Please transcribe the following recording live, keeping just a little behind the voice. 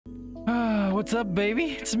what's up,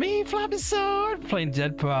 baby? It's me, FloppySword, playing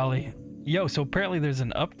DeadPoly. Yo, so apparently there's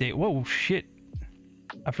an update. Whoa, shit.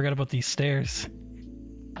 I forgot about these stairs.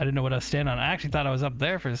 I didn't know what I was standing on. I actually thought I was up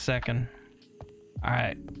there for a second.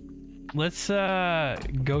 Alright. Let's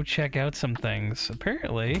go check out some things.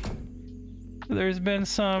 Apparently, there's been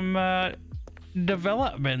some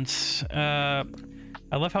developments. I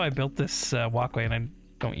love how I built this walkway and I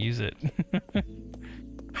don't use it.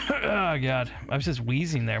 Oh god, I was just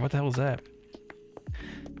wheezing there. What the hell is that?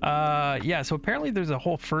 Yeah, so apparently there's a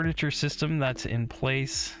whole furniture system that's in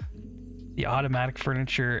place. The automatic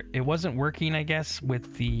furniture. It wasn't working, I guess,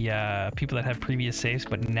 with the people that had previous saves,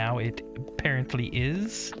 but now it apparently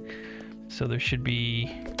is. So there should be...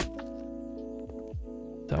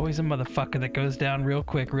 It's always a motherfucker that goes down real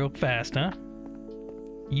quick, real fast, huh?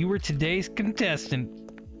 You were today's contestant.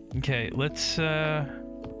 Okay, let's... I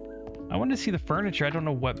want to see the furniture. I don't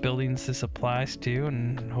know what buildings this applies to,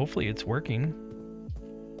 and hopefully it's working.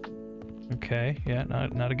 Okay, yeah,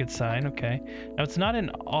 not a good sign. Okay. Now, it's not in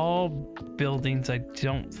all buildings, I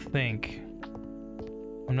don't think.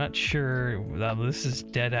 I'm not sure. Well, this is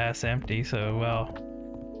dead-ass empty, so, well...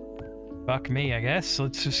 Fuck me, I guess.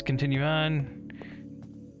 Let's just continue on.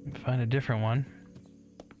 Find a different one.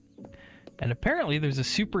 And apparently there's a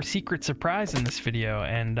super secret surprise in this video,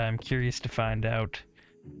 and I'm curious to find out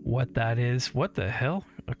what that is. What the hell?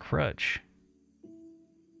 A crutch.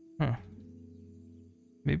 Huh.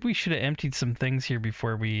 Maybe we should have emptied some things here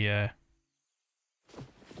before we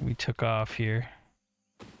took off here.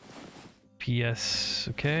 PS.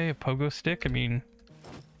 Okay, a pogo stick. I mean,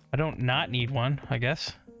 I don't not need one, I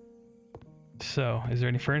guess. So, is there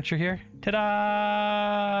any furniture here? Ta-da!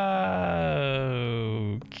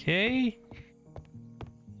 Okay.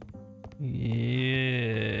 Yeah.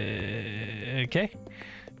 Okay.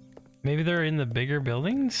 Maybe they're in the bigger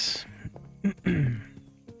buildings?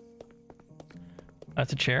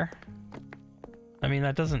 That's a chair. I mean,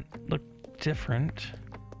 that doesn't look different.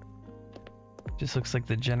 Just looks like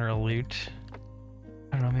the general loot.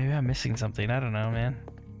 I don't know, maybe I'm missing something. I don't know, man.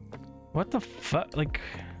 What the fuck? Like...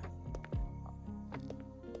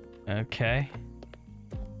 Okay.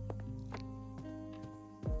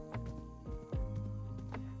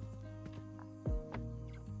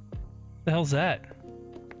 The hell's that?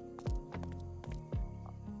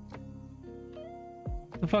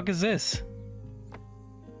 The fuck is this?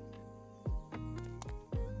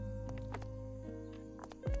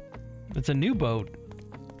 It's a new boat.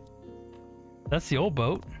 That's the old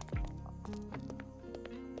boat.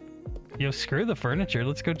 Yo, screw the furniture.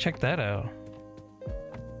 Let's go check that out.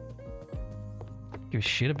 Give a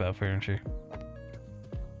shit about furniture.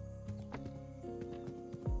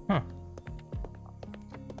 Huh.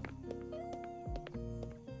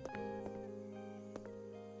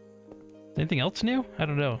 Anything else new? I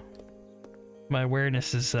don't know. My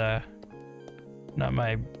awareness is not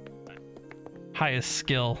my highest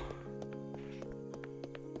skill.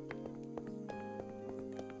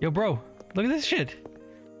 Yo, bro, look at this shit.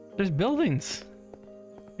 There's buildings.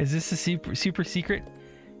 Is this a super secret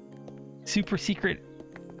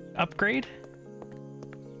upgrade?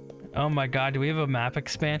 Oh my god, do we have a map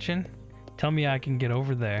expansion? Tell me I can get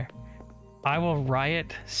over there. I will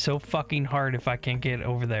riot so fucking hard if I can't get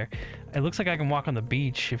over there. It looks like I can walk on the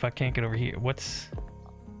beach if I can't get over here. What's...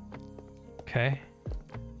 Okay.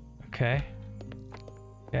 Okay.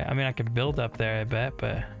 Yeah, I mean, I could build up there, I bet,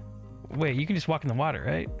 but... Wait, you can just walk in the water,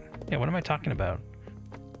 right? Yeah, what am I talking about?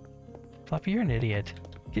 Floppy, you're an idiot.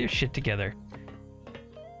 Get your shit together.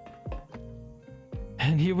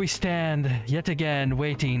 And here we stand, yet again,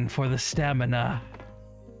 waiting for the stamina.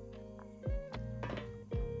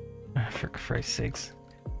 For Christ's sakes.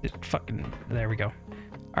 There we go.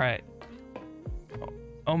 Alright.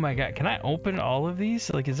 Oh my god, can I open all of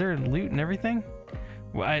these? Like, is there loot and everything?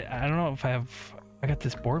 Well, I don't know if I have... I got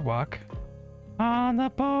this boardwalk. On the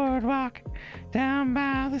boardwalk, down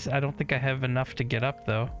by this... I don't think I have enough to get up,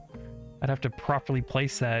 though. I'd have to properly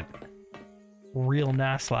place that real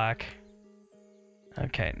naslack.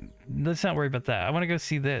 Okay, let's not worry about that. I want to go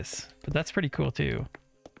see this, but that's pretty cool, too.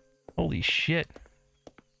 Holy shit.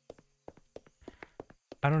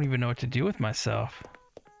 I don't even know what to do with myself.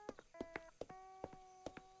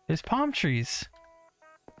 There's palm trees.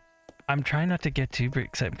 I'm trying not to get too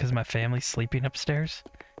excited because my family's sleeping upstairs.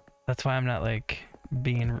 That's why I'm not, like,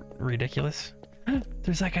 being ridiculous.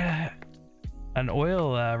 There's like an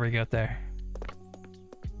oil rig out there.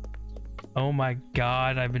 Oh my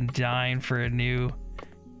god, I've been dying for a new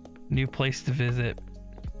place to visit.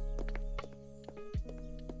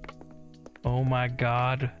 Oh my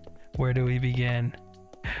god, where do we begin?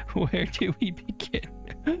 Where do we begin?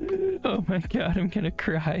 Oh my god, I'm gonna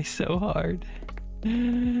cry so hard.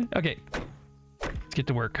 Okay, let's get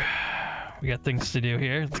to work. We got things to do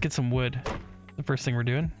here. Let's get some wood. The first thing we're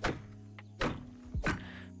doing.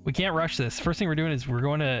 We can't rush this. First thing we're doing is we're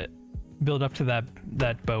going to build up to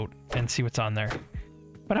that boat and see what's on there.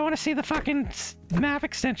 But I want to see the fucking map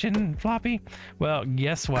extension, Floppy. Well,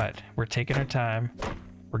 guess what? We're taking our time.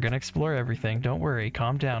 We're gonna explore everything. Don't worry.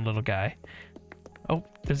 Calm down, little guy. Oh,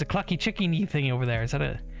 there's a clucky chickeny thing over there. Is that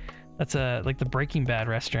a... That's a like the Breaking Bad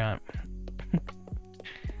restaurant.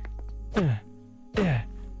 Yeah.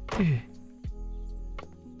 Okay,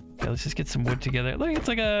 let's just get some wood together. Look, it's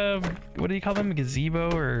like a... What do you call them? A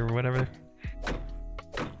gazebo or whatever.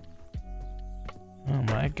 Oh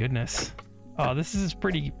my goodness. Oh, this is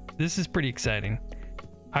pretty exciting.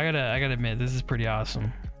 I gotta admit, this is pretty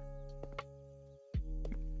awesome.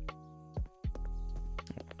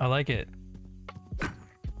 I like it.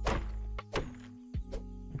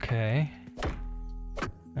 Okay.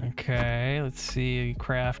 Okay, let's see.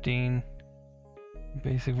 Crafting.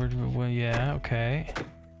 Basic word. Well, yeah, okay.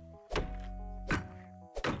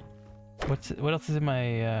 What else is in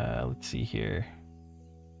my let's see here.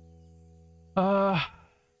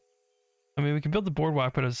 I mean, we can build the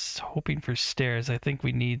boardwalk, but I was hoping for stairs. I think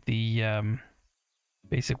we need the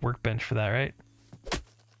basic workbench for that, right?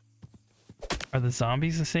 Are the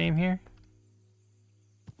zombies the same here?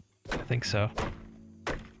 I think so.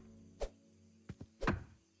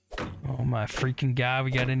 Oh my freaking god,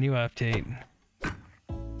 we got a new update.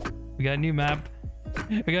 We got a new map.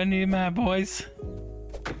 We got a new map, boys.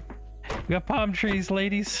 We got palm trees,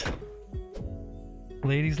 ladies.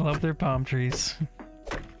 Ladies love their palm trees.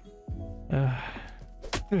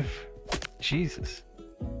 Jesus.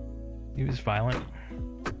 He was violent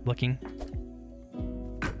looking.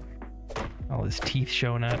 All his teeth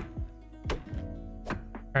showing up.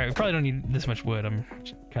 Alright, we probably don't need this much wood. I'm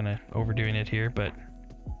kind of overdoing it here, but...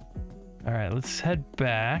 Alright, let's head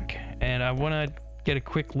back. And I want to get a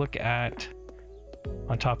quick look at...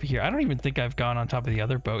 on top of here. I don't even think I've gone on top of the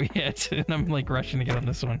other boat yet. And I'm like rushing to get on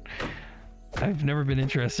this one. I've never been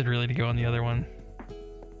interested really to go on the other one.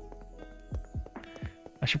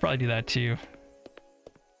 I should probably do that too.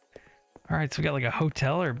 Alright, so we got like a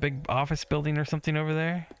hotel or a big office building or something over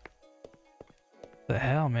there. What the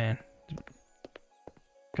hell, man?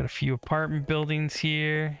 Got a few apartment buildings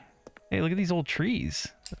here. Hey, look at these old trees.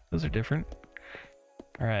 Those are different.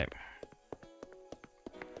 Alright.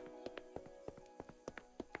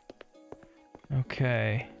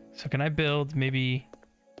 Okay. So can I build maybe...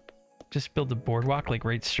 just build the boardwalk like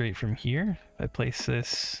right straight from here? If I place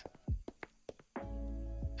this... I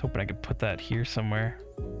was hoping I could put that here somewhere.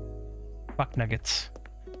 Fuck nuggets.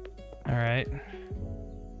 Alright.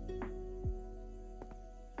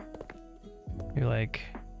 You're like...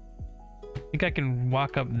 I think I can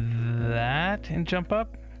walk up that and jump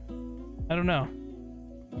up? I don't know.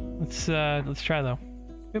 Let's try though.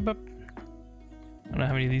 Boop, boop. I don't know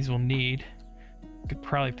how many of these we'll need. Could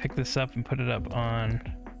probably pick this up and put it up on...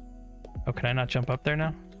 Oh, can I not jump up there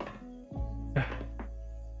now?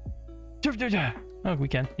 Oh, we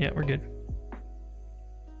can. Yeah, we're good.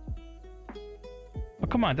 Oh,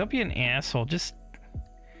 come on. Don't be an asshole. Just...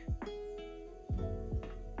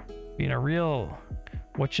 being a real...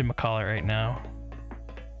 whatchamacallit right now.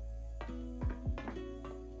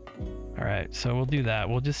 Alright, so we'll do that.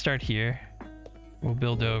 We'll just start here. We'll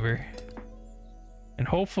build over. And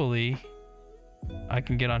hopefully... I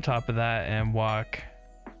can get on top of that and walk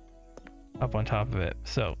up on top of it.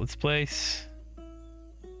 So let's place...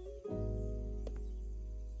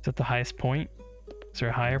 Is that the highest point? Is there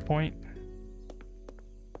a higher point?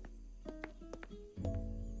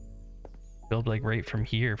 Build like right from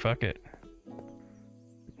here, fuck it.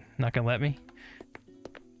 Not gonna let me?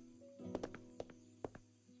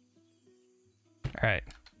 Alright.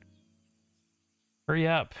 Hurry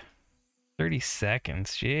up. 30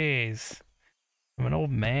 seconds, jeez. I'm an old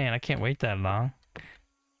man, I can't wait that long.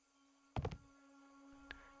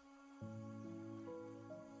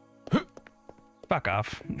 Fuck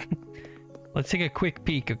off. Let's take a quick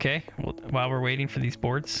peek, okay? While we're waiting for these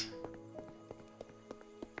boards.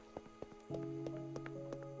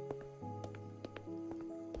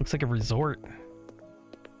 Looks like a resort.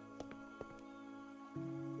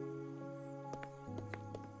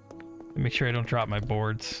 Make sure I don't drop my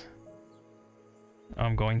boards. Oh,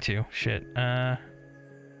 I'm going to. Shit.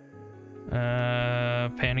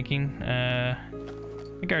 Panicking. I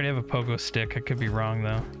think I already have a pogo stick. I could be wrong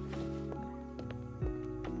though.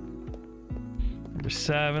 Number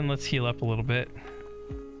 7. Let's heal up a little bit.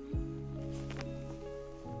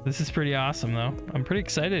 This is pretty awesome though. I'm pretty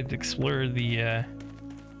excited to explore the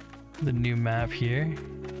new map here.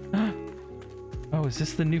 Oh, is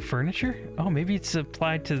this the new furniture? Oh, maybe it's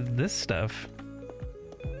applied to this stuff.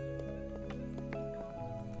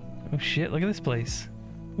 Oh shit, look at this place.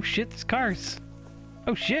 Oh shit, there's cars.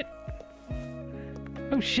 Oh shit.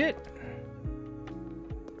 Oh shit.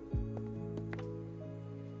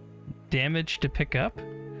 Damage to pick up?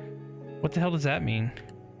 What the hell does that mean?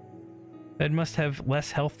 Bed must have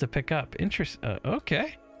less health to pick up.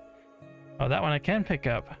 Okay. Oh, that one I can pick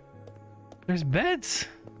up. There's beds.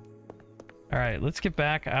 All right, let's get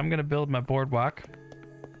back. I'm gonna build my boardwalk.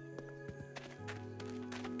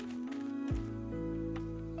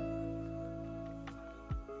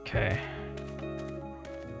 Okay.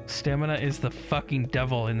 Stamina is the fucking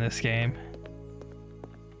devil in this game.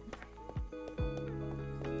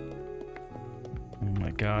 Oh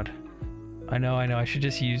my god. I know. I should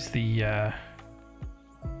just use the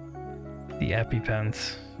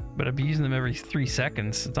EpiPens. But I'd be using them every 3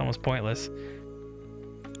 seconds. It's almost pointless.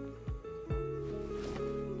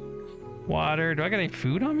 Water. Do I got any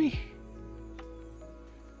food on me?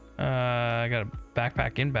 I got a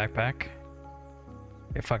backpack in backpack.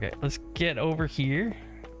 Okay, fuck it. Let's get over here.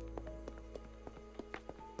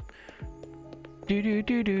 Do do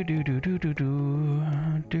do do do do do do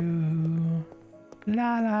do do.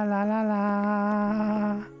 La la la la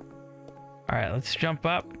la. All right, let's jump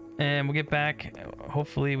up and we'll get back.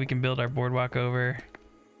 Hopefully we can build our boardwalk over.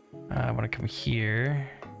 I want to come here.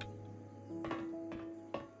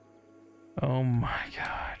 Oh my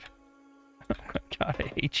god. Oh my god,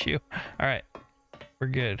 I hate you. All right, we're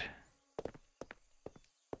good.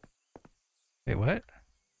 Wait, what?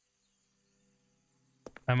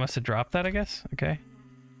 I must have dropped that, I guess. Okay.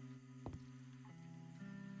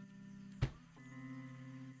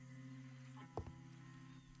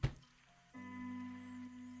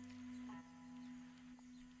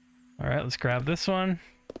 All right, let's grab this one.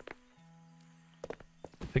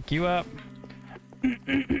 Pick you up. All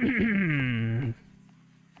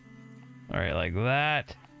right, like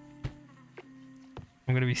that.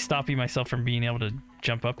 I'm gonna be stopping myself from being able to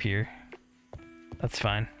jump up here. That's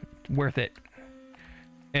fine. Worth it.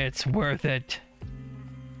 It's worth it.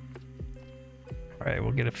 All right,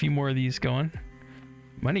 we'll get a few more of these going.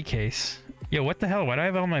 Money case. Yo, what the hell? Why do I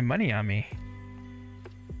have all my money on me?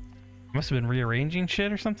 Must have been rearranging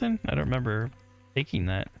shit or something. I don't remember taking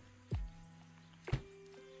that.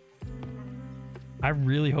 I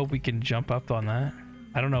really hope we can jump up on that.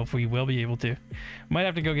 I don't know if we will be able to. Might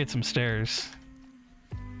have to go get some stairs.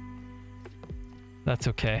 That's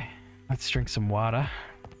okay. Let's drink some water.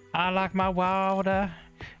 I like my water.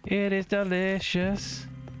 It is delicious.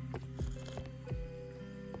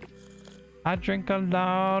 I drink a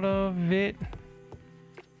lot of it.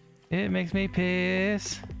 It makes me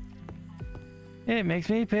piss. It makes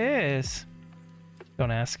me piss.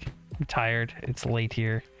 Don't ask. I'm tired. It's late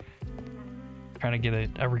here. Trying to get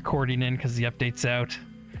a recording in because the update's out.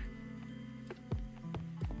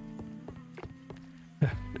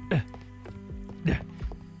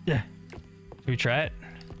 Should we try it?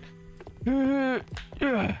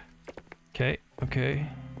 Okay, okay.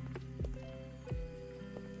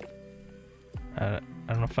 I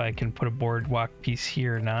don't know if I can put a boardwalk piece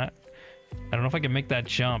here or not. I don't know if I can make that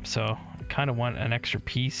jump, so I kind of want an extra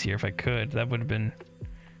piece here if I could. That would have been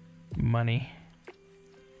money.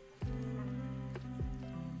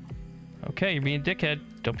 Okay, you're being a dickhead.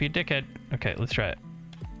 Don't be a dickhead. Okay, let's try it.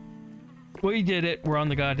 We did it. We're on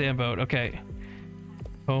the goddamn boat. Okay.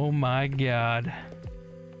 Oh my god.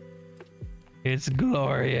 It's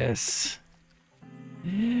glorious.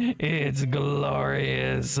 It's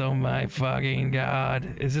glorious. Oh my fucking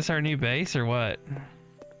god. Is this our new base or what?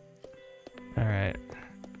 Alright.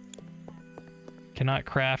 Cannot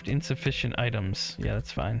craft insufficient items. Yeah,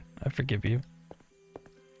 that's fine. I forgive you.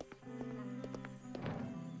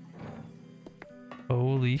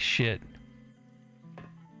 Holy shit.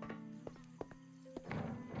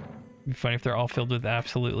 It'd be funny if they're all filled with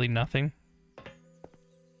absolutely nothing.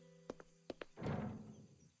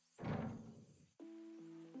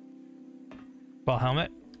 Ball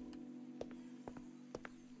helmet.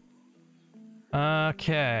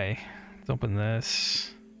 Okay. Let's open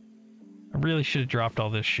this. I really should have dropped all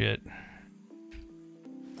this shit.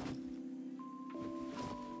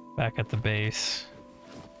 Back at the base.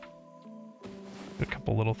 A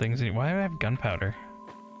couple little things. Why do I have gunpowder?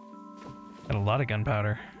 Got a lot of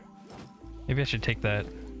gunpowder. Maybe I should take that.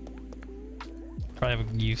 Probably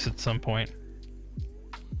have a use at some point.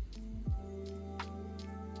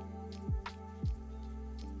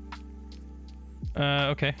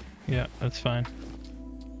 Okay. Yeah, that's fine.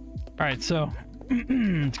 Alright, so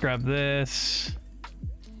let's grab this. I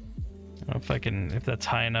don't know if I can, if that's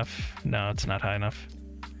high enough. No, it's not high enough.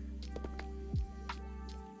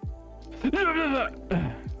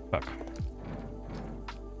 Fuck.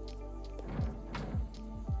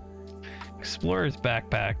 Explorer's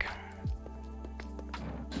backpack.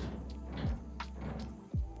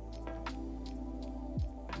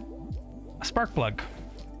 A spark plug.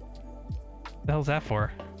 What the hell's that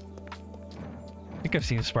for? I think I've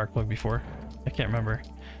seen a spark plug before. I can't remember.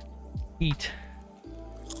 Eat.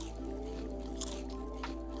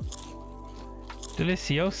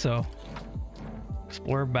 Delicioso.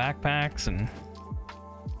 Explore backpacks and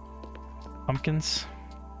pumpkins.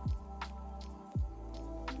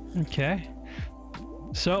 Okay.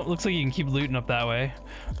 So, it looks like you can keep looting up that way.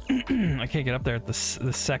 I can't get up there at the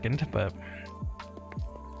second, but...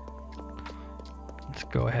 let's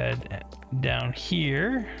go ahead down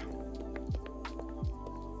here.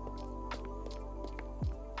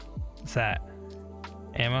 What's that?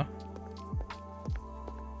 Ammo?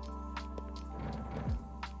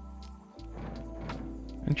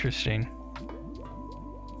 Interesting.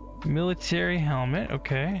 Military helmet,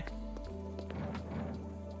 okay.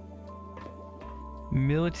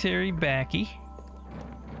 Military backy.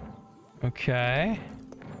 Okay.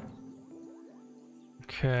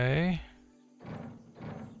 Okay.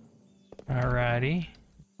 Alrighty.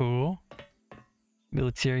 Cool.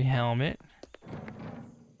 Military helmet.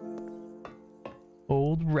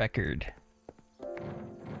 Old record.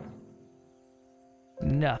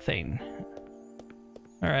 Nothing.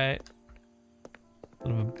 Alright.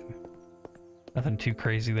 Nothing too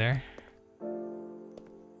crazy there.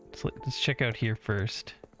 Let's check out here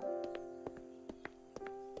first.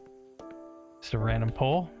 Just a random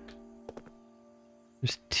pole.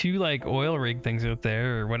 There's two like oil rig things out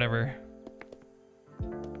there or whatever.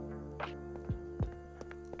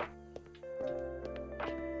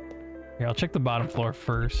 Here, I'll check the bottom floor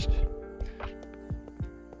first.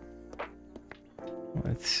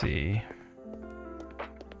 Let's see.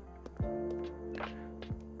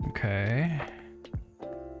 Okay.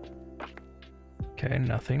 Okay,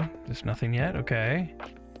 nothing. Just nothing yet. Okay.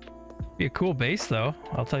 Be a cool base though,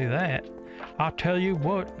 I'll tell you that. I'll tell you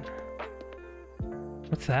what.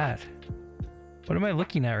 What's that? What am I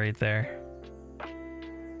looking at right there?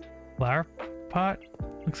 Flower pot?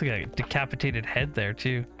 Looks like a decapitated head there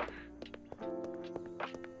too.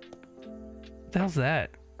 What the hell's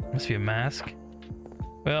that? Must be a mask.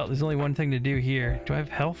 Well, there's only one thing to do here. Do I have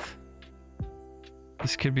health?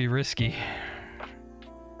 This could be risky.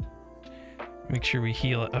 Make sure we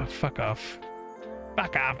heal it. Oh, fuck off.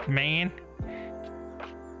 Fuck off, man.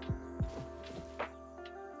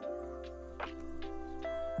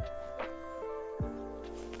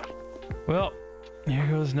 Well, here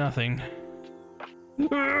goes nothing.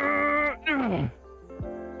 Oh,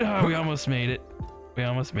 we almost made it. We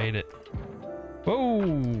almost made it. Whoa!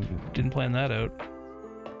 Didn't plan that out.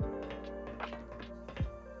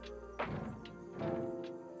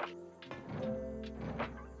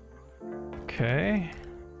 Okay.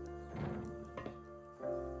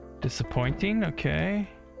 Disappointing, okay.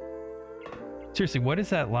 Seriously, what is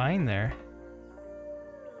that line there?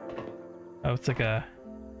 Oh, it's like a...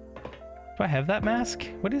 Do I have that mask?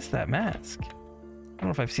 What is that mask? I don't know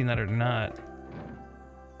if I've seen that or not.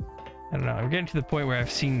 I don't know. I'm getting to the point where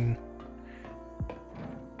I've seen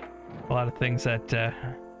a lot of things that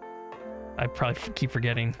I probably keep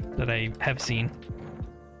forgetting that I have seen.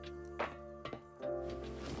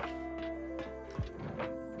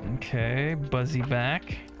 Okay, Buzzy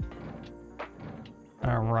back.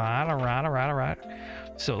 Alright.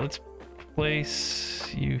 So let's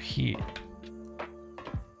place you here.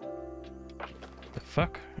 The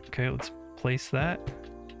fuck? Okay, let's place that.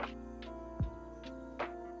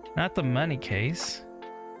 Not the money case.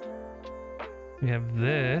 We have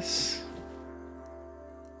this.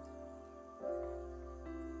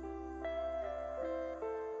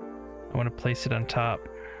 I want to place it on top.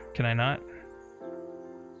 Can I not?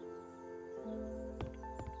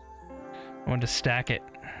 I want to stack it.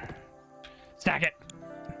 Stack it!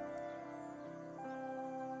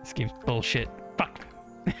 This game's bullshit. Fuck!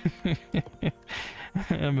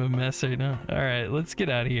 I'm a mess right now. Alright, let's get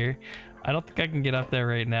out of here. I don't think I can get up there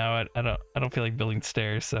right now. I don't feel like building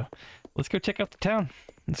stairs, so let's go check out the town.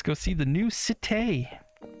 Let's go see the new city.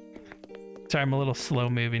 Sorry, I'm a little slow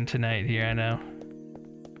moving tonight here, I know.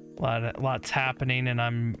 Lots happening and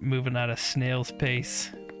I'm moving at a snail's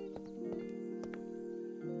pace.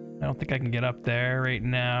 I don't think I can get up there right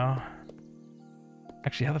now.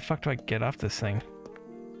 Actually, how the fuck do I get off this thing?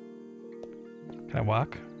 Can I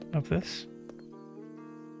walk up this?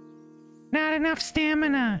 Not enough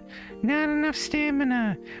stamina! Not enough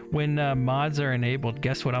stamina! When mods are enabled,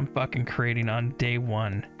 guess what I'm fucking creating on day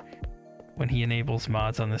one? When he enables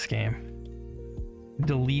mods on this game.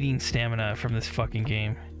 deleting stamina from this fucking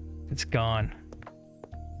game. It's gone.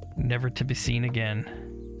 Never to be seen again.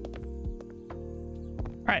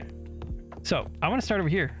 Alright. So, I want to start over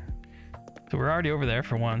here. So we're already over there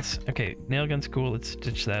for once. Okay, nail gun's cool. Let's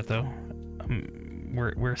ditch that though.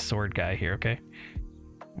 We're a sword guy here, okay?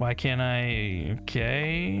 Why can't I...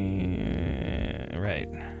 Okay... Right.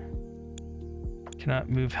 Cannot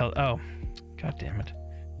move health... Oh. God damn it.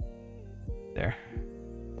 There.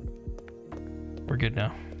 We're good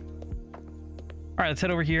now. Alright, let's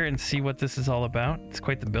head over here and see what this is all about. It's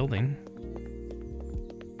quite the building.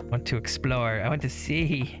 I want to explore. I want to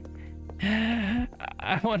see.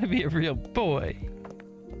 I want to be a real boy.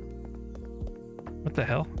 What the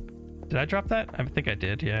hell? Did I drop that? I think I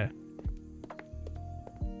did, yeah.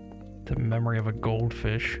 The memory of a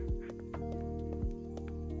goldfish.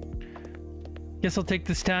 Guess I'll take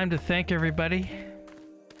this time to thank everybody.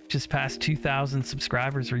 Just passed 2,000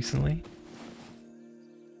 subscribers recently.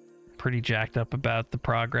 Pretty jacked up about the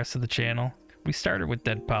progress of the channel. We started with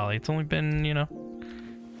DeadPoly. It's only been, you know,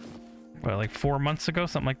 what, like 4 months ago,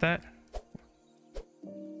 something like that.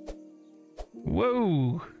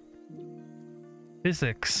 Whoa!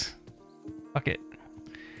 Physics. Fuck it.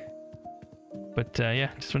 But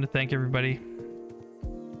yeah, just want to thank everybody.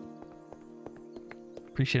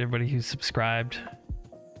 Appreciate everybody who's subscribed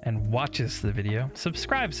and watches the video.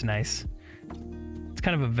 Subscribe's nice. It's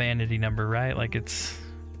kind of a vanity number, right? Like there's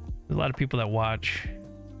a lot of people that watch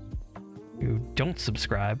who don't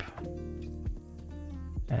subscribe.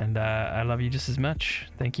 And I love you just as much.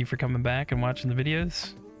 Thank you for coming back and watching the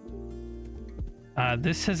videos.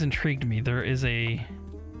 This has intrigued me. There is a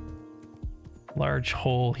large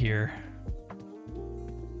hole here.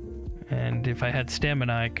 And if I had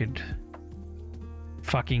stamina, I could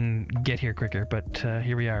fucking get here quicker. But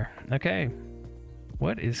here we are. Okay.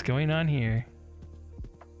 What is going on here?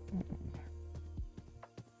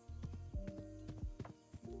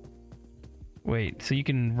 Wait, so you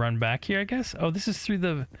can run back here, I guess? Oh, this is through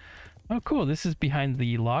the... Oh, cool. This is behind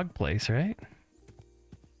the log place, right?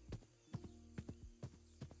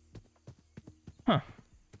 Huh.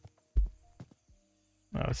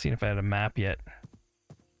 I was seeing if I had a map yet.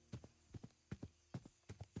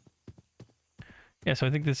 Yeah, so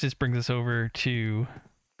I think this just brings us over to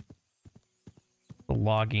the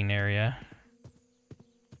logging area.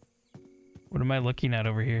 What am I looking at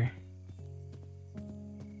over here?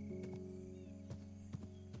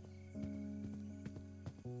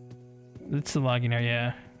 It's the logging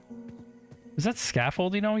area. Is that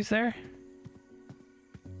scaffolding always there?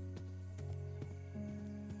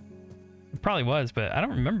 It probably was, but I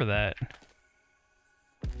don't remember that.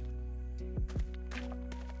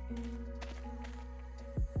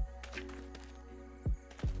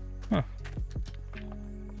 Huh.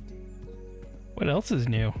 What else is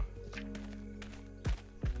new?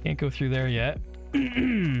 Can't go through there yet.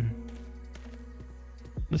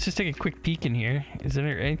 Let's just take a quick peek in here. Is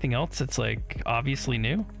there anything else that's like obviously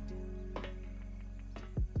new?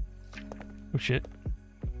 Oh shit.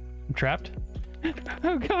 I'm trapped.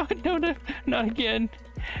 Oh god, no, no, not again.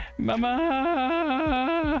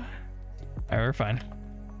 Mama! Alright, we're fine.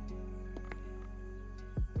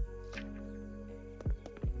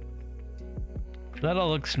 That all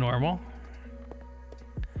looks normal.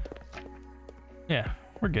 Yeah,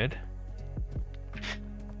 we're good.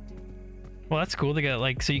 Well, that's cool. They got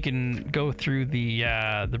like, so you can go through the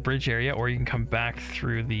bridge area, or you can come back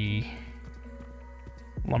through the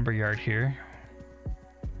lumberyard here.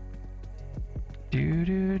 Do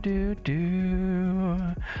do do do,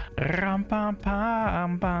 ram pam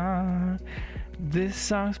pam pam. This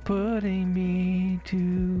song's putting me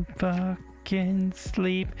to fucking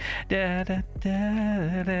sleep. Da da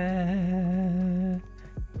da da.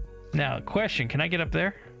 Now, question: can I get up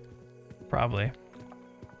there? Probably.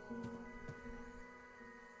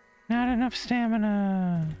 Not enough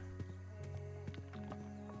stamina.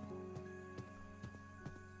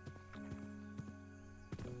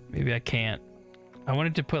 Maybe I can't. I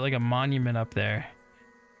wanted to put like a monument up there,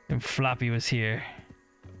 and Floppy was here.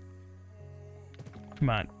 Come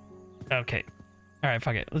on. Okay. All right.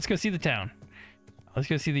 Fuck it. Let's go see the town. Let's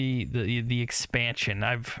go see the expansion.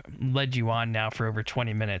 I've led you on now for over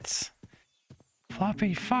 20 minutes.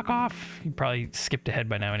 Floppy, fuck off. You probably skipped ahead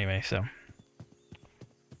by now anyway. So.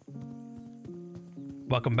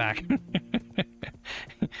 Welcome back.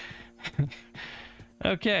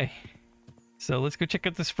 Okay, so let's go check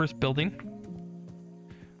out this first building.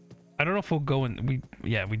 I don't know if we'll go in.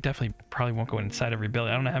 We definitely probably won't go inside every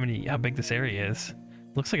building. I don't know how big this area is.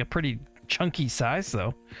 Looks like a pretty chunky size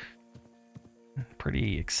though.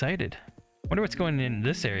 Pretty excited. Wonder what's going in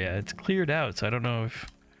this area. It's cleared out, so I don't know if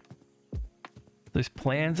There's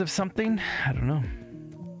plans of something? I don't know.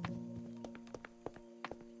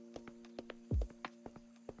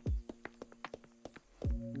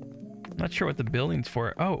 Not sure what the building's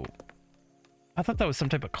for. Oh, I thought that was some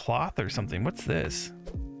type of cloth or something. What's this?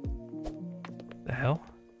 The hell?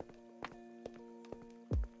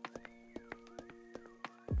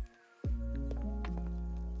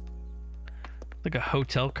 Like a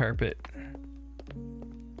hotel carpet.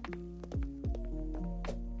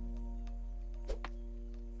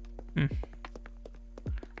 Hmm.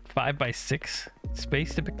 5x6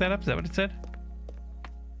 space to pick that up? Is that what it said?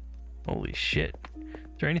 Holy shit.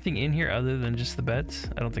 Is there anything in here other than just the beds?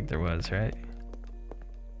 I don't think there was, right?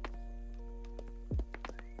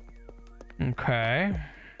 Okay.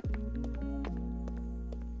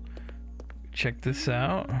 Check this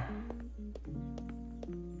out.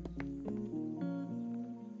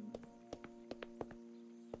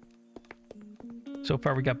 So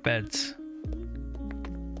far we got beds.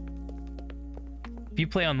 If you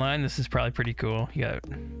play online, this is probably pretty cool. You got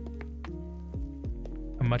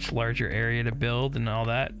a much larger area to build and all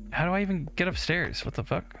that. How do I even get upstairs? What the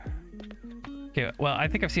fuck? Okay, well, I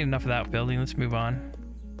think I've seen enough of that building. Let's move on.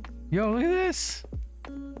 Yo, look at this!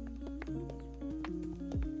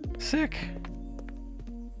 Sick!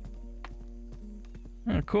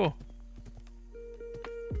 Oh, cool.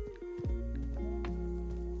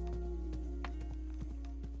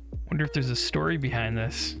 Wonder if there's a story behind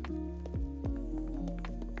this.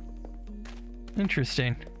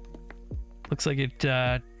 Interesting. Looks like it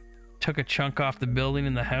took a chunk off the building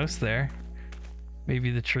in the house there.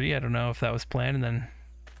 Maybe the tree, I don't know if that was planned, and then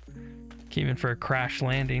came in for a crash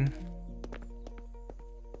landing.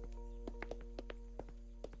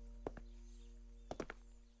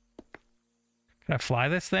 Can I fly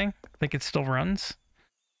this thing? I think it still runs.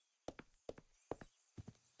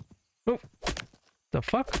 Oh, the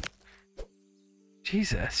fuck?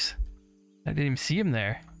 Jesus. I didn't even see him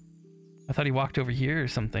there. I thought he walked over here or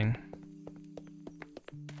something.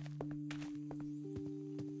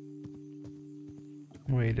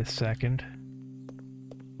 Wait a second.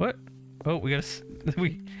 What? Oh, we got a...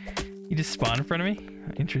 He just spawned in front of me?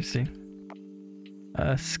 Interesting.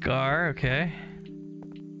 Scar, okay.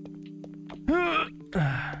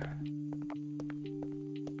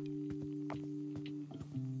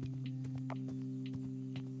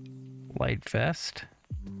 Light vest.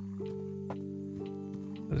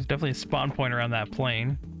 There's definitely a spawn point around that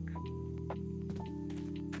plane.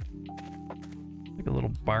 Like a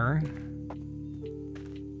little barn.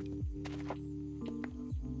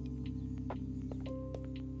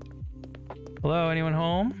 Hello, anyone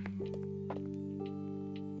home?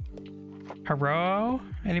 Hello?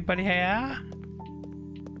 Anybody here?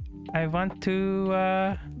 I want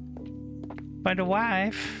to find a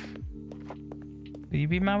wife. Will you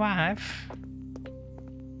be my wife?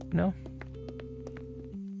 No?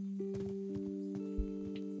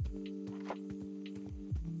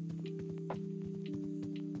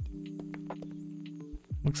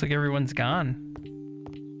 Looks like everyone's gone.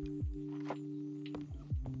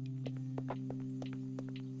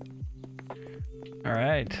 All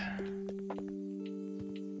right.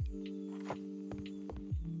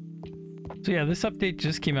 So yeah, this update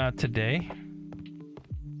just came out today.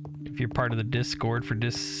 If you're part of the Discord for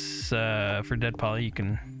DeadPoly, you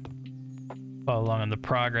can follow along on the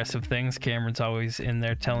progress of things. Cameron's always in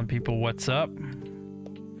there telling people what's up.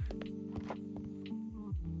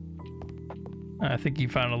 I think he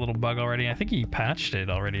found a little bug already. I think he patched it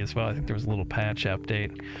already as well. I think there was a little patch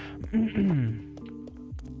update.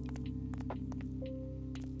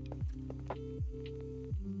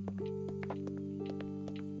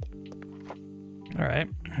 All right.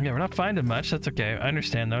 Yeah, we're not finding much. That's okay. I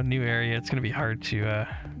understand though. New area. It's gonna be hard to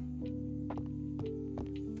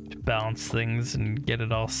balance things and get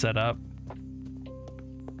it all set up.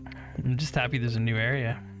 I'm just happy there's a new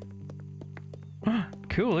area.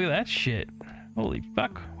 Cool. Look at that shit. Holy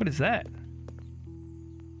fuck. What is that?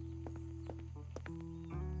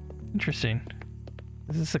 Interesting.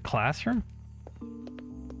 Is this a classroom?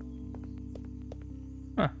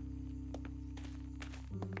 Huh.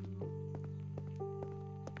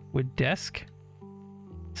 Wood desk?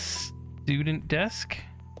 Student desk?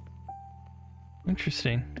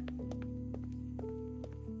 Interesting.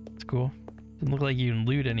 That's cool. Doesn't look like you can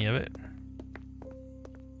loot any of it.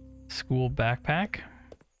 School backpack?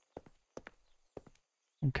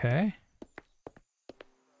 Okay.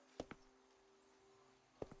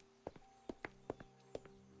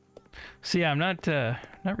 So yeah, I'm not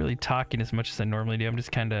really talking as much as I normally do. I'm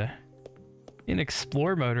just kind of in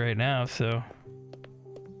explore mode right now, so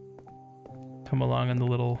come along on the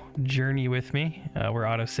little journey with me. We're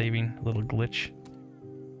auto-saving, a little glitch.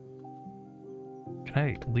 Can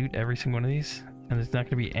I loot every single one of these? And there's not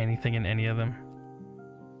going to be anything in any of them.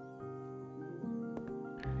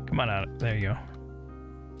 Come on out. There you go.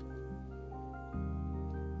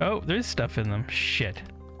 Oh, there's stuff in them. Shit.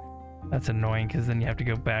 That's annoying because then you have to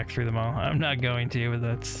go back through them all. I'm not going to, but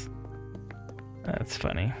that's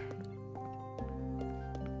funny.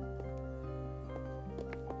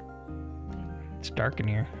 It's dark in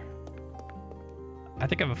here. I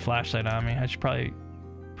think I have a flashlight on me. I should probably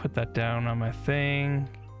put that down on my thing.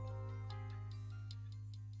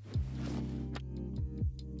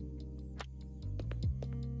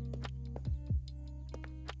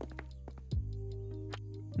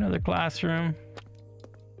 Another classroom.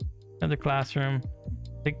 Another classroom.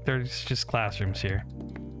 I think there's just classrooms here.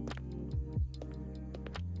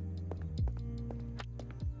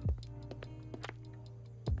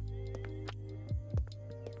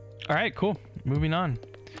 All right, cool. Moving on.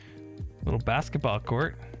 Little basketball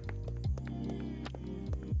court.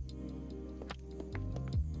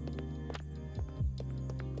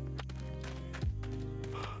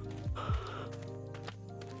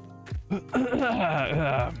 Look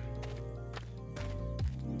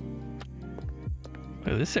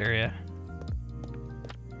at this area.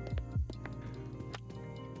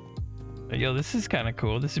 Yo, this is kind of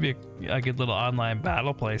cool. This would be a good little online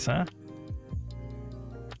battle place, huh?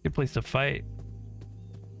 Good place to fight.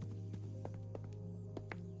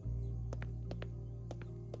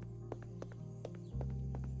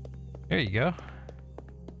 There you go.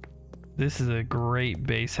 This is a great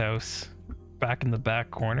base house. Back in the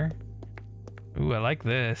back corner. Ooh, I like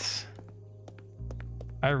this.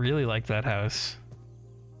 I really like that house.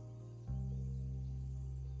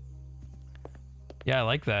 Yeah, I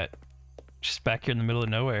like that. Just back here in the middle of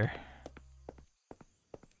nowhere.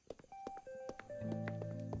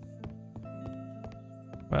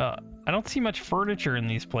 Well, I don't see much furniture in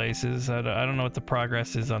these places. I don't know what the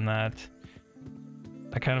progress is on that.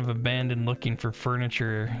 I kind of abandoned looking for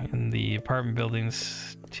furniture in the apartment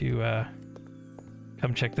buildings to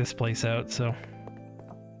come check this place out, so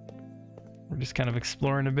we're just kind of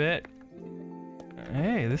exploring a bit.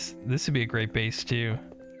 Hey, this would be a great base too.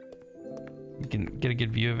 You can get a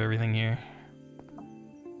good view of everything here.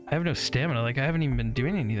 I have no stamina, like I haven't even been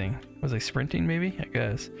doing anything. Was I sprinting maybe? I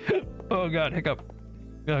guess. Oh god, hiccup.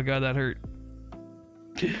 Oh god, that hurt.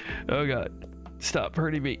 Oh god. Stop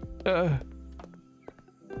hurting me.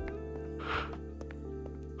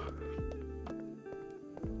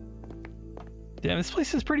 Damn, this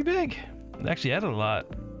place is pretty big. It actually added a lot.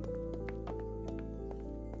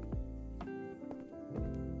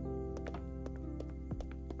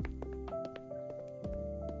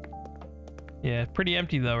 Yeah, pretty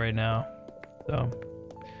empty though right now. So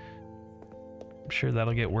I'm sure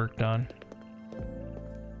that'll get worked on.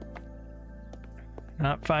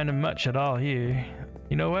 Not finding much at all here.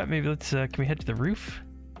 You know what? Maybe let's can we head to the roof?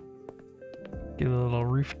 Get a little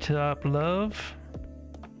rooftop love.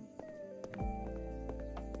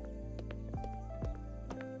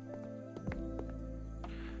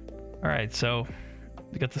 All right, so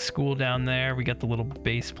we got the school down there. We got the little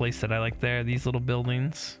base place that I like there. These little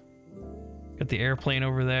buildings. Got the airplane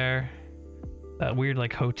over there. That weird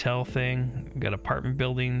like hotel thing. We got apartment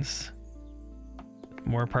buildings.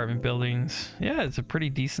 More apartment buildings. Yeah, it's a pretty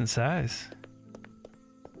decent size.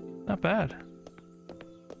 Not bad.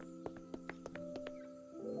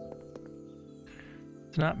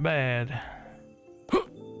 It's not bad.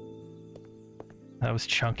 That was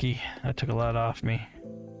chunky. That took a lot off me.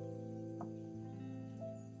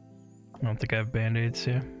 I don't think I have band-aids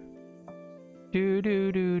here. Do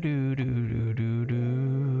do do do do do do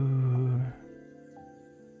do.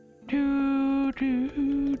 Do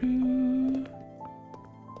do do.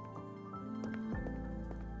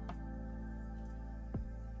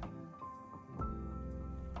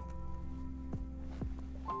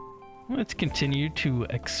 Let's continue to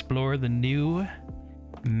explore the new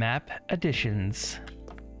map additions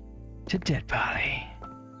to DeadPoly.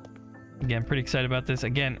 Again, pretty excited about this.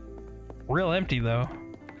 Again, real empty though.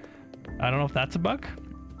 I don't know if that's a bug.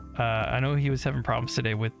 I know he was having problems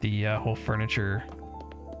today with the whole furniture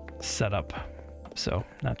setup, so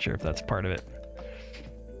not sure if that's part of it.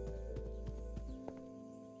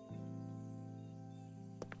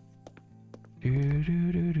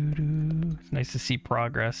 It's nice to see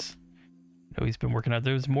progress. I know he's been working out.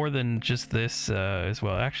 There's more than just this as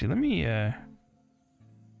well. Actually, let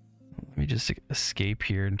me just escape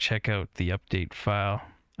here and check out the update file.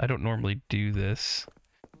 I don't normally do this.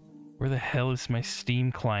 Where the hell is my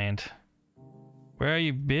Steam client? Where are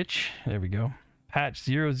you, bitch? There we go. Patch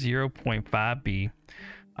 00.5b.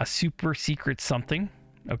 A super secret something.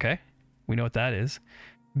 Okay. We know what that is.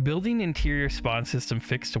 Building interior spawn system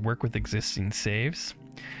fixed to work with existing saves.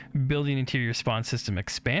 Building interior spawn system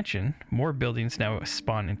expansion. More buildings now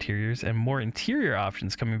spawn interiors, and more interior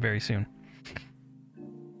options coming very soon.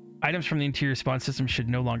 Items from the interior spawn system should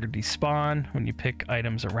no longer despawn when you pick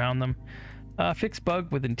items around them. Fix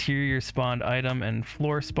bug with interior spawned item and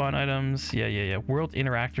floor spawn items. Yeah. World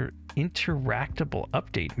interactable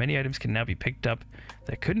update. Many items can now be picked up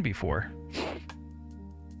that couldn't before.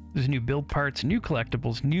 There's new build parts, new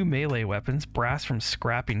collectibles, new melee weapons. Brass from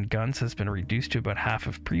scrapping guns has been reduced to about half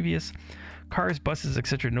of previous. Cars, buses,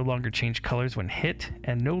 etc. no longer change colors when hit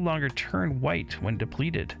and no longer turn white when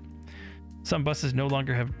depleted. Some buses no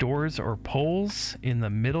longer have doors or poles in the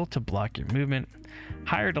middle to block your movement.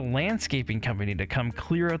 Hired a landscaping company to come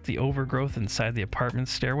clear out the overgrowth inside the apartment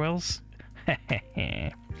stairwells.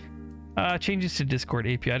 Changes to Discord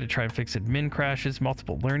API to try and fix admin crashes.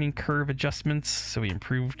 Multiple learning curve adjustments, so we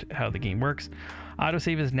improved how the game works.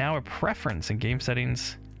 Autosave is now a preference in game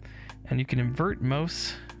settings, and you can invert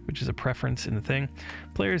mouse, which is a preference in the thing.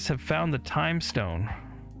 Players have found the time stone.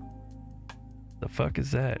 The fuck is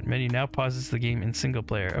that? Menu now pauses the game in single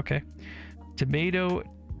player. Okay. Tomato,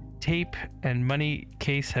 tape, and money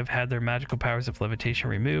case have had their magical powers of levitation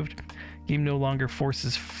removed. Game no longer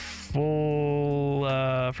forces full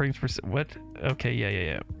frames per second. What? Okay,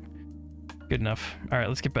 yeah. Good enough. All right,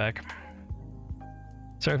 let's get back.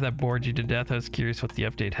 Sorry if that bored you to death. I was curious what the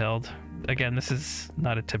update held. Again, this is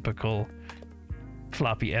not a typical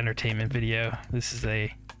floppy entertainment video. This is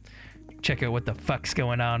a check out what the fuck's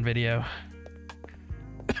going on video.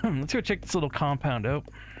 Let's go check this little compound out.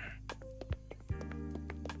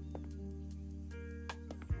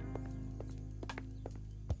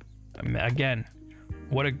 Again,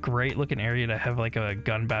 what a great looking area to have like a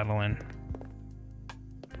gun battle in.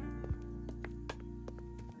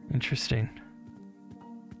 Interesting.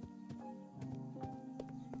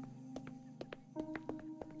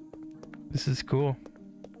 This is cool.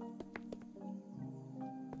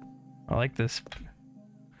 I like this.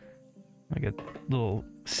 Like a little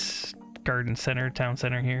garden center, town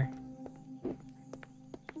center here.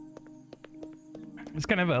 It's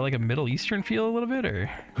kind of like a Middle Eastern feel a little bit, or...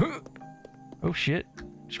 Oh shit.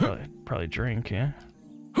 Should probably drink, yeah.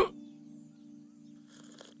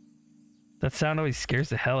 That sound always scares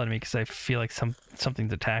the hell out of me because I feel like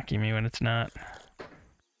something's attacking me when it's not.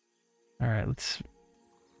 Alright, let's...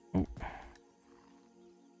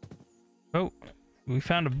 Oh, we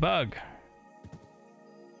found a bug.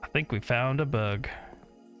 I think we found a bug.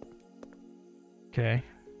 Okay.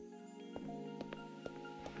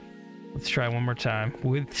 Let's try one more time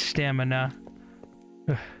with stamina.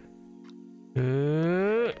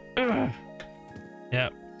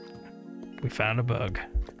 Yep. We found a bug.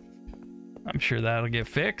 I'm sure that'll get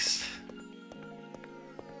fixed.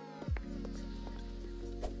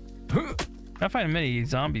 Not finding many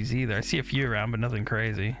zombies either. I see a few around, but nothing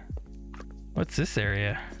crazy. What's this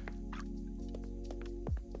area?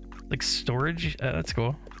 Like storage? That's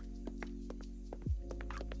cool.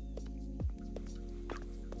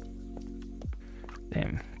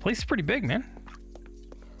 Damn, place is pretty big, man.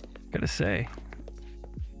 Gotta say.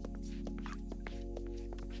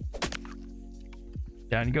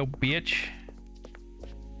 Down you go, bitch.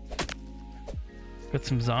 Got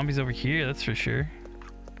some zombies over here, that's for sure.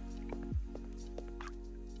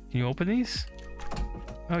 Can you open these?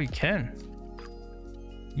 Oh, you can.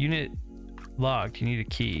 Unit locked. You need a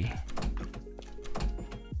key.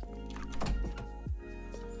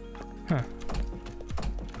 Huh.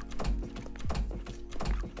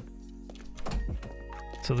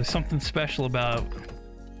 So there's something special about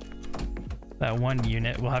that one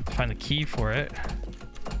unit. We'll have to find the key for it.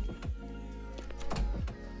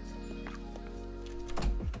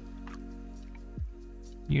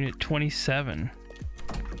 Unit 27.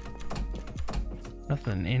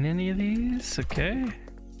 Nothing in any of these? Okay.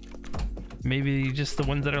 Maybe just the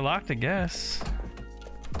ones that are locked, I guess.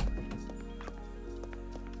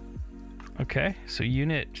 Okay, so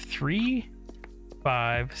unit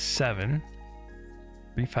 357.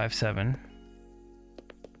 357.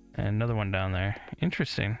 And another one down there.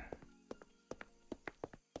 Interesting.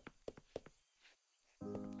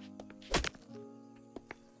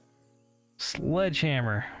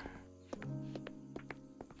 Sledgehammer.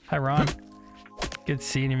 Hi, Ron. Good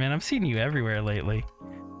seeing you, man. I'm seeing you everywhere lately.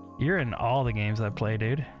 You're in all the games I play,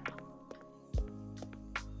 dude.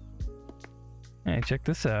 Hey, check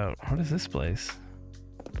this out. What is this place?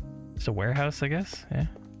 Just a warehouse, I guess? Yeah.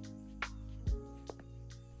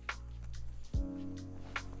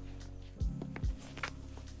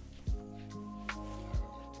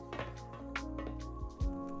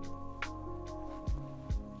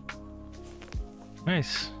 Nice.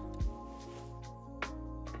 nice.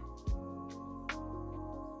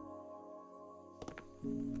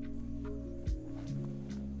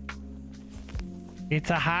 It's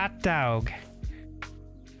a hot dog.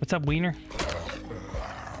 What's up, Wiener?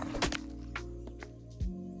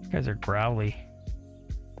 You guys are growly.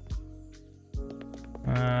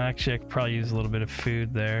 Actually, I could probably use a little bit of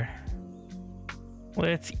food there.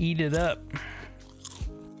 Let's eat it up.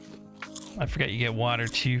 I forgot you get water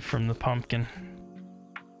too from the pumpkin.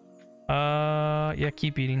 Yeah,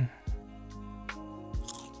 keep eating.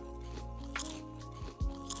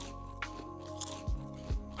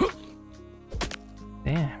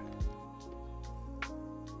 Damn.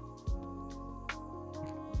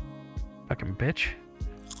 Fucking bitch.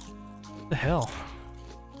 What the hell?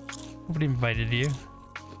 Nobody invited you.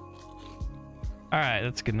 Alright,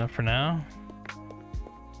 that's good enough for now.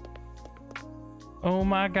 Oh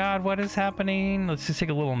my god, what is happening? Let's just take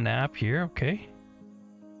a little nap here, okay.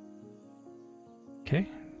 Okay.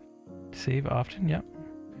 Save often, yep.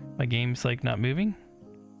 My game's like not moving.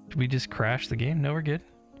 Did we just crash the game? No, we're good.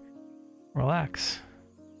 Relax.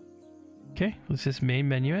 Okay, let's just main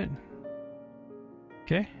menu it.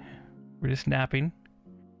 Okay, we're just napping.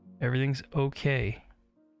 Everything's okay.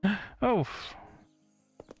 Oh,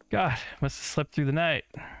 God, must have slept through the night.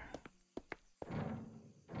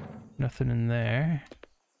 Nothing in there.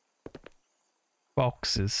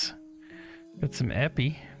 Boxes. Got some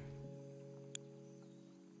epi.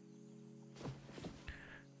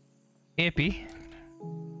 Epi.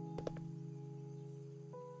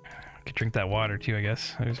 Could drink that water too, I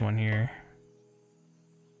guess. There's one here.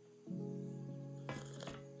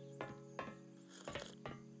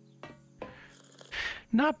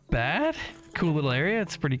 Not bad. Cool little area.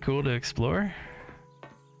 It's pretty cool to explore.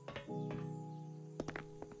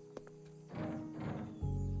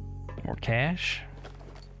 More cash.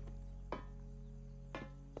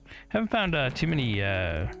 Haven't found too many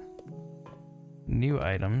new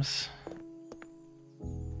items.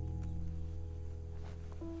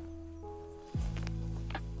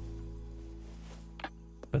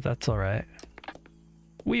 But that's all right.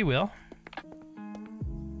 We will.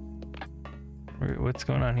 What's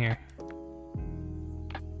going on here?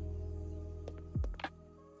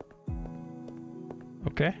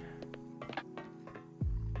 Okay.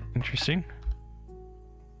 Interesting.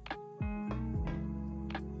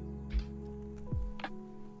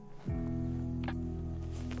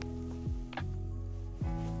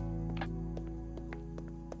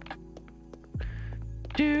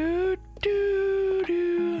 Do, do,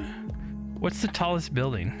 do. What's the tallest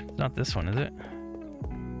building? It's not this one, is it?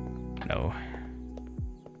 No.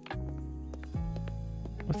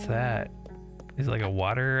 What's that? Is it like a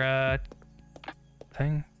water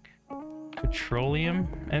thing? Petroleum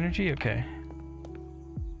energy? Okay.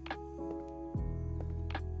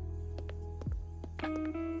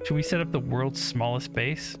 Should we set up the world's smallest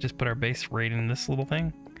base? Just put our base right in this little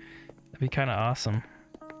thing? That'd be kind of awesome.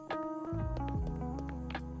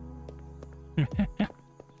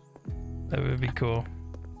 That would be cool.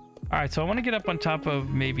 Alright, so I want to get up on top of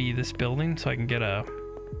maybe this building so I can get a...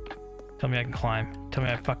 Tell me I can climb. Tell me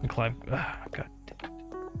I fucking climb. Oh, God.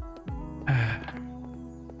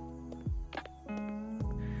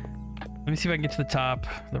 Let me see if I can get to the top,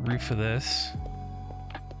 the roof of this.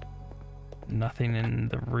 Nothing in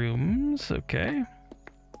the rooms. Okay.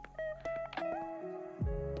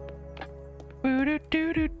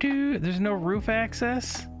 There's no roof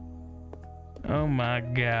access? Oh my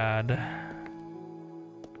god.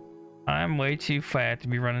 I'm way too fat to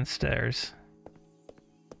be running stairs.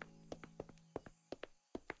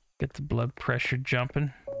 Get the blood pressure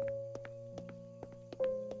jumping.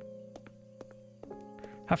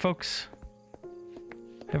 Hi folks.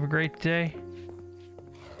 Have a great day.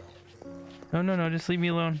 No, no, no, just leave me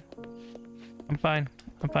alone. I'm fine.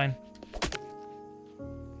 I'm fine.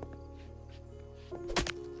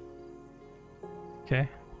 Okay.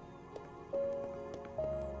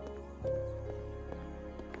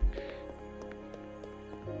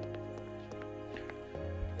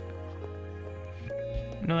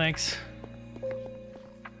 No thanks.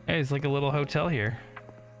 Hey, it's like a little hotel here.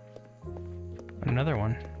 Another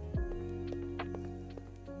one.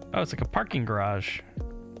 Oh, it's like a parking garage.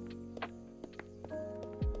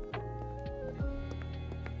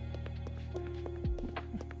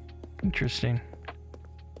 Interesting.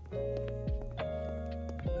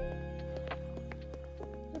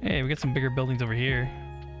 Hey, we got some bigger buildings over here.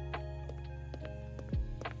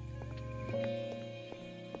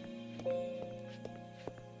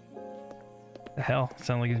 The hell?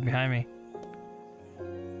 Sounds like he's behind me.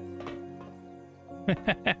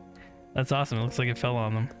 That's awesome. It looks like it fell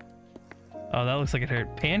on them. Oh, that looks like it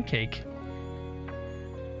hurt. Pancake.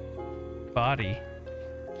 Body.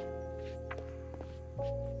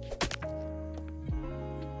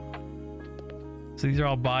 So these are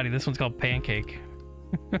all body. This one's called pancake.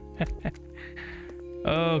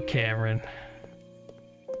 Oh, Cameron.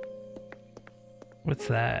 What's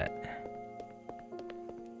that?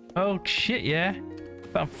 Oh, shit, yeah.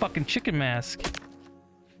 Found fucking chicken mask.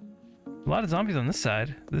 A lot of zombies on this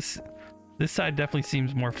side. This side definitely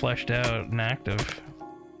seems more fleshed out and active.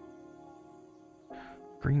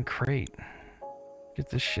 Green crate. Get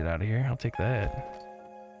this shit out of here. I'll take that.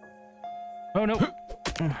 Oh, no.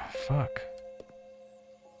 Oh, fuck.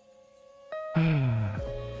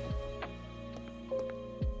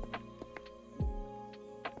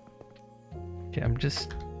 Okay, I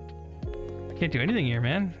can't do anything here,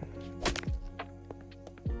 man.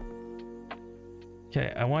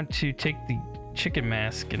 Okay, I want to take the chicken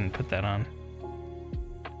mask and put that on.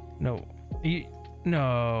 No.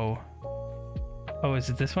 No. Oh, is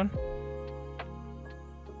it this one?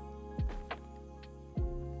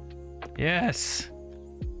 Yes.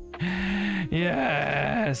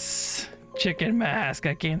 Yes. Chicken mask.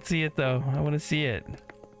 I can't see it though. I want to see it.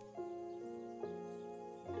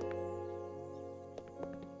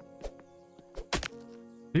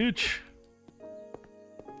 Bitch.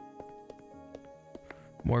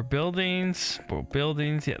 More buildings. More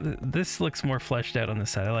buildings. Yeah, this looks more fleshed out on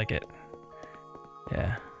this side. I like it.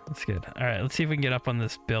 Yeah, that's good. All right, let's see if we can get up on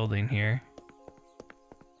this building here.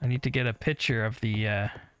 I need to get a picture of the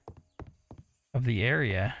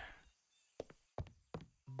area.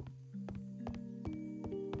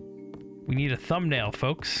 We need a thumbnail,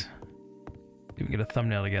 folks. We can get a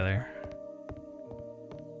thumbnail together.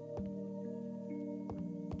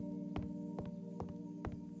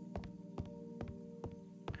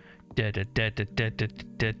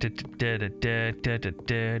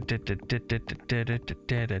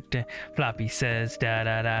 Floppy says da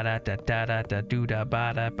da da da da da da da do da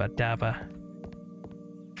ba da ba da ba.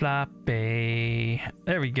 Floppy.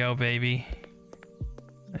 There we go, baby.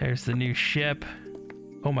 There's the new ship.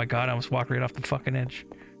 Oh my god, I almost walked right off the fucking edge.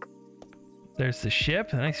 There's the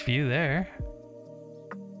ship. Nice view there.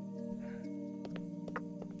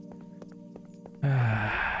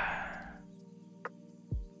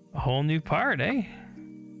 A whole new part, eh?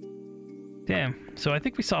 Damn. So I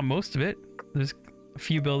think we saw most of it. There's a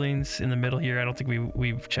few buildings in the middle here I don't think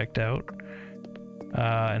we've checked out.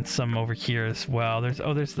 And some over here as well.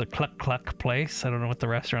 There's the Cluck Cluck place. I don't know what the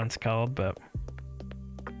restaurant's called, but...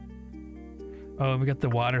 Oh, we got the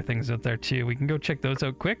water things out there too. We can go check those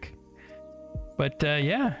out quick. But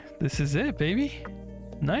yeah, this is it, baby.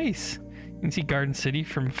 Nice. You can see Garden City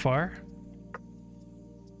from afar.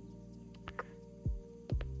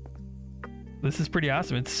 This is pretty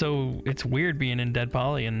awesome. It's weird being in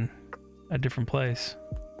DeadPoly in a different place.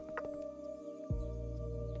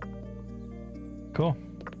 Cool.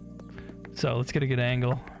 So let's get a good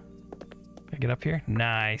angle. Can I get up here?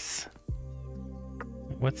 Nice.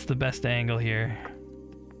 What's the best angle here?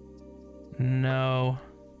 No.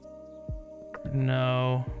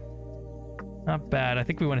 No. Not bad. I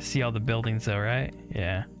think we want to see all the buildings though, right?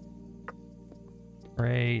 Yeah.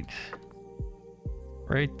 Right.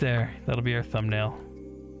 Right there. That'll be our thumbnail.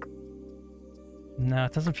 No,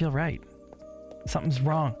 it doesn't feel right. Something's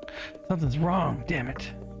wrong. Something's wrong. Damn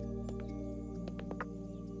it.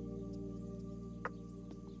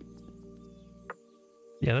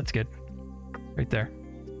 Yeah, that's good. Right there.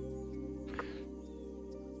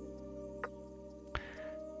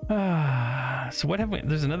 So what have we...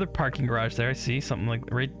 There's another parking garage there. I see something like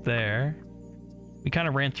right there. We kind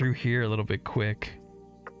of ran through here a little bit quick.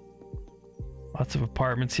 Lots of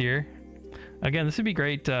apartments here. Again, this would be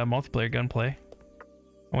great multiplayer gunplay.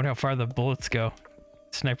 I wonder how far the bullets go.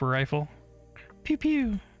 Sniper rifle. Pew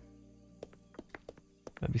pew.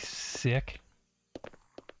 That'd be sick.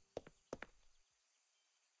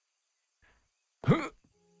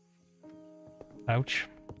 Ouch.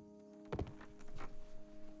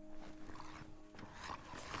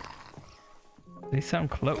 They sound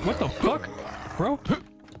close. What the fuck? Bro? What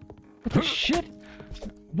the shit?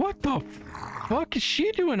 What the fuck is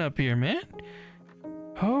she doing up here, man?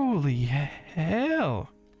 Holy hell.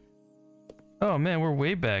 Oh man, we're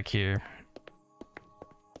way back here.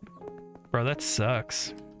 Bro, that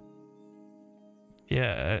sucks.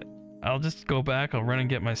 Yeah, I'll just go back. I'll run and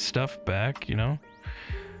get my stuff back, you know?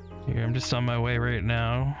 Here, I'm just on my way right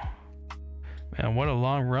now. Man, what a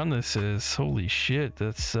long run this is. Holy shit,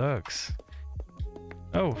 that sucks.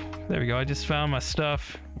 Oh, there we go. I just found my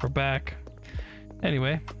stuff. We're back.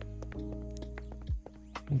 Anyway.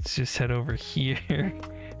 Let's just head over here.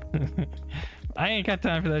 I ain't got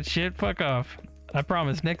time for that shit. Fuck off. I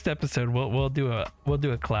promise. Next episode, we'll do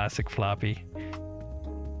a classic Floppy.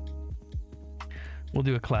 We'll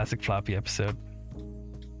do a classic Floppy episode.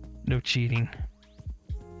 No cheating.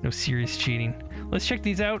 No serious cheating. Let's check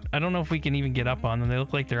these out. I don't know if we can even get up on them. They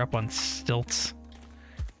look like they're up on stilts.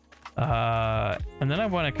 And then I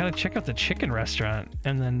want to kind of check out the chicken restaurant,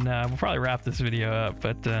 and then we'll probably wrap this video up.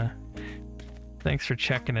 But thanks for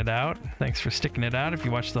checking it out. Thanks for sticking it out if you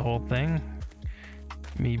watched the whole thing.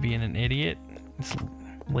 Me being an idiot. It's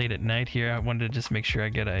late at night here. I wanted to just make sure I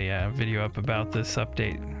get a video up about this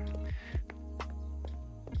update.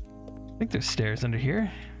 I think there's stairs under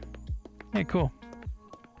here. Hey, cool.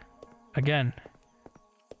 Again,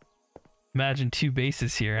 imagine two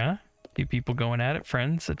bases here, huh? Two people going at it,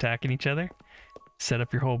 friends attacking each other. Set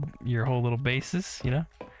up your whole little bases, you know?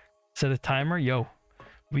 Set a timer. Yo,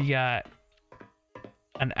 we got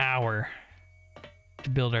an hour to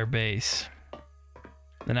build our base.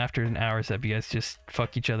 Then after an hour's up, you guys just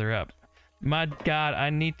fuck each other up. My God,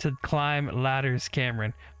 I need to climb ladders,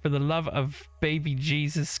 Cameron. For the love of baby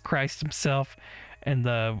Jesus Christ himself and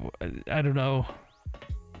the, I don't know,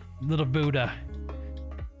 little Buddha.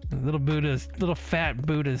 Little Buddhas, little fat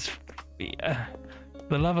Buddhas.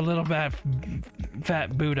 The love of little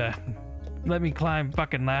fat Buddha. Let me climb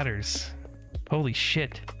fucking ladders. Holy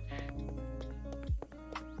shit.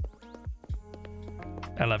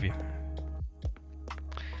 I love you.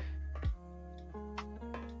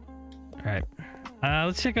 Alright.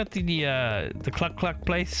 Let's check out the Cluck Cluck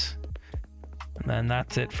place. And then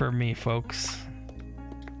that's it for me, folks.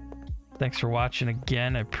 Thanks for watching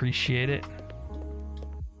again. I appreciate it.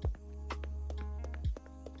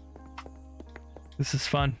 This is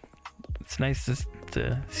fun. It's nice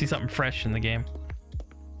to see something fresh in the game.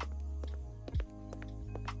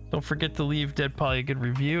 Don't forget to leave DeadPoly a good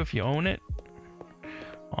review if you own it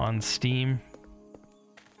on Steam.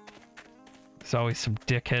 There's always some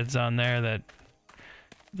dickheads on there that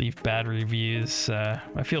leave bad reviews.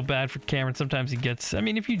 I feel bad for Cameron. Sometimes he gets... I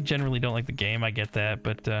mean, if you generally don't like the game, I get that.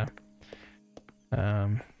 But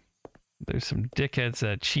there's some dickheads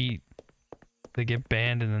that cheat. They get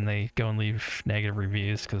banned and then they go and leave negative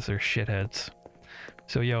reviews because they're shitheads.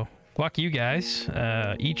 So, yo, fuck you guys.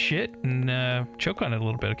 Eat shit and choke on it a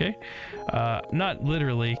little bit, okay? Not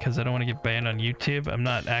literally, because I don't want to get banned on YouTube. I'm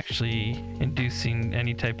not actually inducing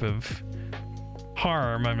any type of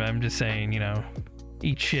harm. I'm just saying, you know,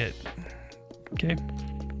 eat shit, okay?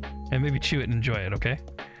 And maybe chew it and enjoy it, okay?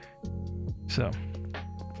 So,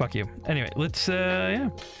 fuck you. Anyway, let's, yeah.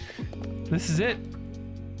 This is it.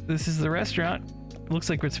 This is the restaurant. Looks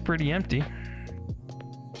like it's pretty empty.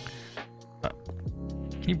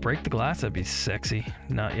 Can you break the glass? That'd be sexy.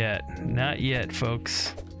 Not yet. Not yet,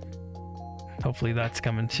 folks. Hopefully that's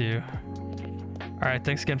coming too. Alright,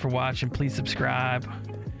 thanks again for watching. Please subscribe.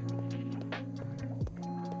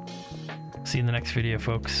 See you in the next video,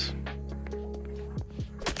 folks.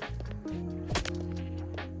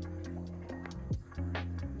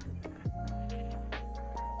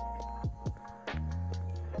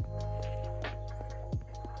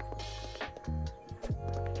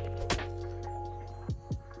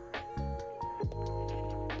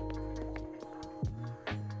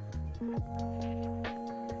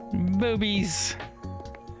 Boobies.